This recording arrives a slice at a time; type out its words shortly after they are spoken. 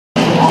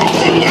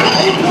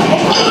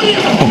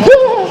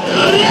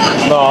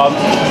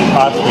I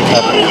have to be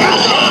careful.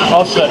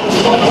 Oh shit.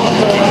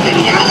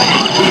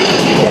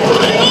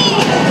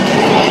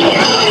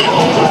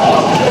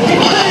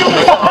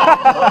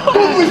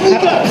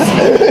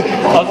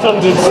 I was trying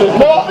to do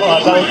super.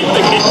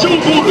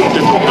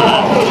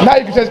 Now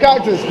you can change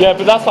characters. Yeah,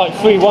 but that's like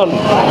 3-1.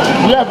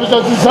 Yeah,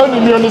 because he's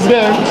zoning me on this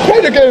game.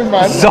 Play the game,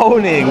 man.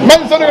 Zoning.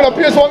 Man, zoning on a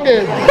PS1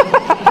 game.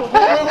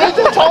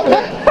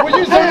 Were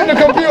you zoning the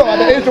computer at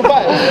the age of 5?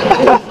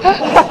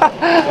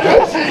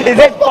 Is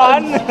it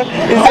fun? Is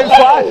it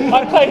fun?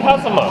 I play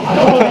Hazama.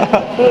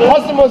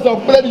 Hazama's a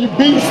bloody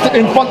beast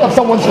in front of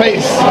someone's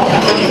face.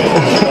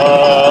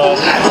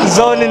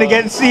 Zoning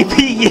against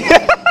CP.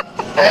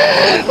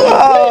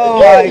 Oh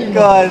my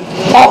god.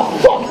 Oh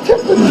fuck,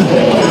 Tiffany.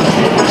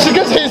 She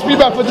gets HP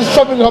back for just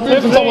shoving her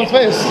boobs in someone's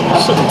face.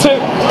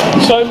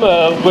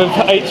 Shoma with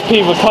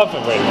HP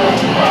recovery.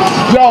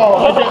 Yo,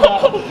 I get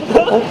that.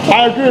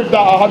 I agree with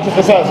that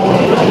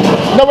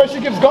 100%. No way, she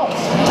gives guts.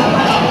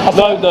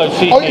 No,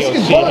 she heals.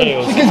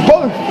 She gives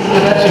both. I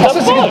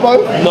said she gives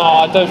both. No,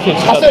 I don't think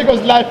she does. I say it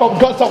goes life up,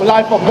 guts up,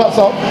 life up, guts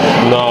up.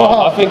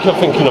 No, I think you're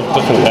thinking of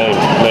different games,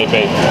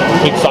 maybe.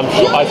 Because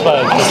I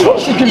swear. I swear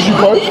she gives you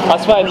both. I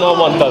swear no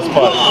one does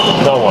both.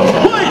 No one.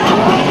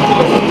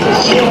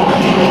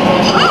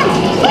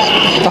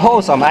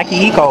 Wholesome,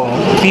 Akihiko.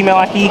 Female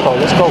Akihiko,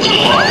 let's go.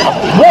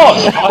 What?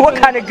 What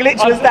kind of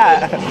glitch was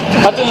that?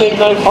 I didn't even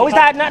know. Oh, is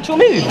that a natural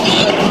move?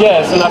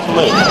 Yeah, it's a natural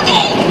move.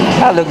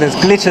 That look, this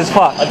glitch as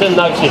fuck. I didn't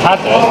know she had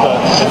it, but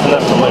it's a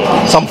natural move.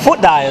 Some foot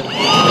dive.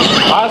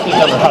 I actually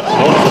never had to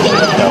launch it.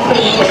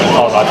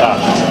 Oh, like that.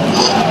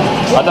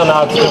 I don't know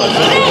how to do it.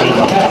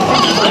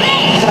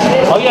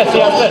 Oh yeah, she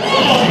has this.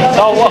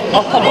 Oh what?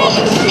 Oh come on.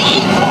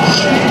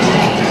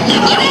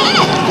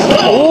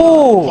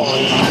 Ooh.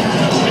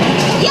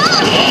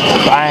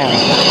 Bam.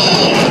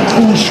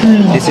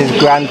 This is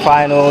grand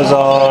finals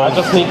of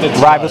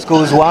Rival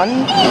Schools 1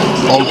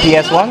 on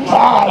PS1.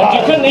 And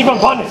you couldn't even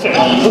punish it.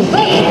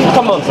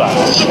 Come on, Zach.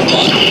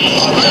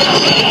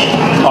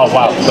 Oh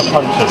wow, the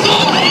punches.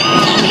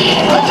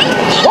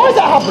 Why is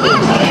that happening?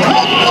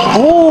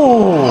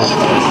 Ooh.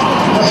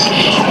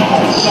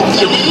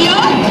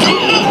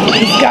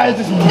 This guy is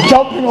just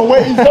jumping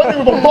away. He's zoning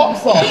with a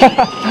boxer.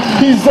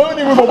 He's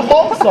zoning with a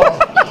boxer.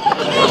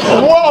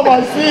 What am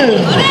I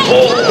seeing?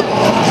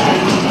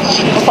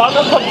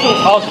 Final punching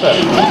outfit.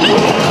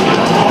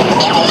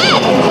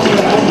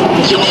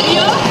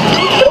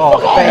 Oh,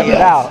 fade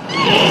it out.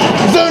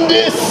 Zone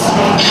this.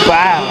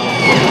 Bam.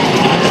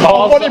 A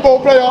volleyball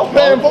player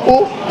playing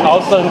football.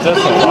 I'll send this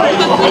one.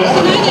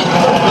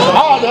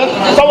 Then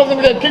someone's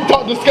gonna get kicked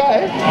out of the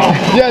sky.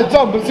 Yeah,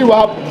 jump and see what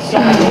happens.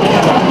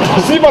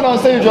 See if I don't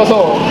save your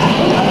soul.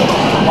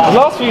 The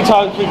last few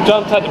times we've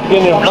jumped at the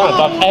beginning of the round,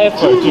 I've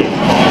airfrowed you.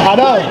 I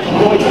know.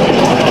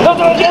 Don't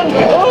do it again!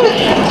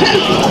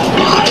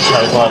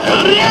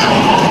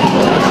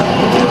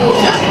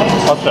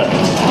 What's that?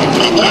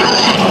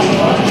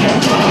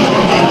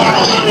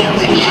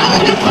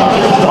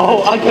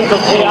 Oh, I can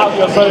just see out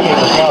your zoning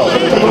as well.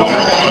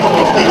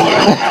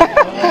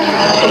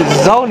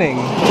 Zoning.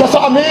 That's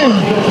what I mean.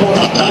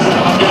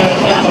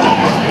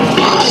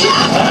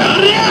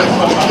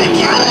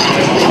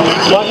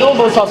 My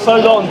normals are so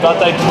long that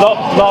they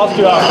blast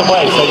you out of the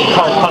way so you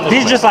can't punish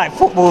These are just like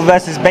football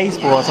versus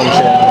baseball or some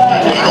shit.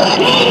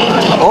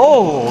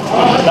 Oh!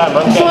 Damn,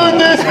 I'm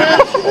getting...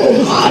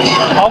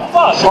 Oh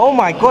fuck! Oh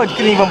my god, you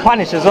couldn't even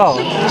punish as well.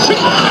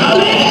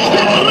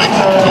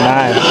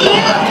 Nice.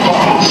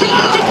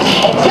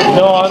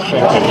 No, I'm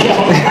thinking.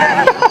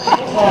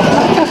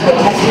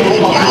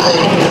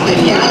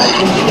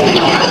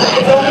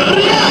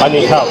 I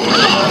need help.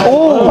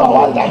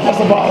 Oh!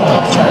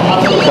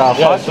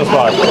 Yeah, it's just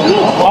like...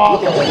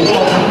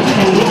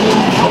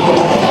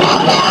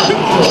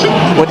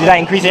 Well, did that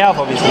increase your health,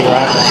 obviously,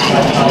 right?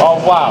 Oh,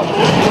 wow.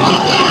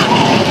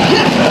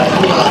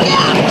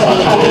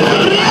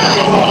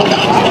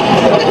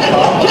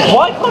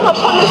 Why can't I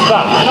punish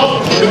that?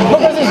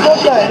 Because it's not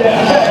there.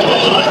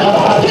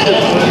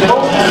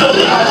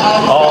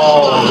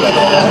 Oh.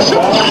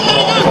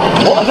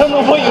 Well, I don't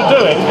know what you're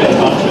doing.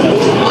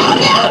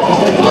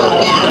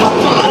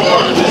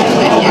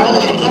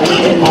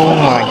 Oh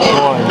my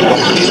god.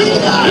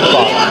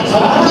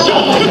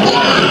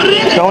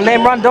 Don't let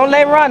him run, don't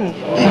let him run.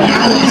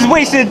 He's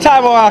wasting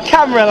time on our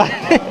camera, like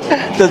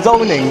the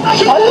zoning. I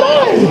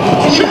lied.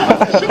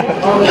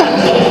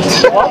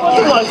 Why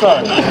wasn't I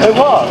zone? It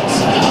works.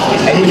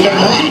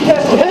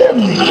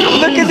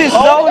 Look at this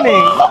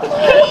zoning.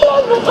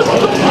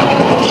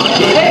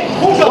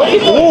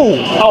 Ooh.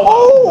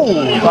 Oh,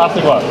 that's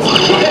it works.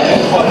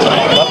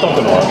 That's not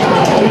gonna work.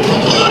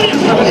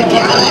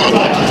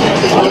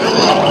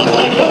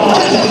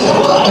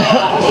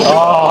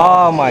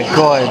 Oh my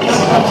god.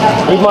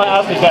 We might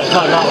actually get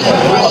time out of it.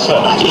 That's it.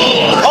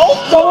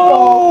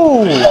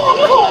 Oh!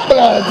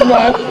 Blood,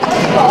 man.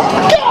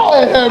 Get out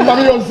of here, man.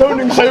 You're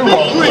zoning so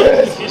wrong.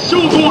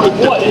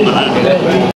 What is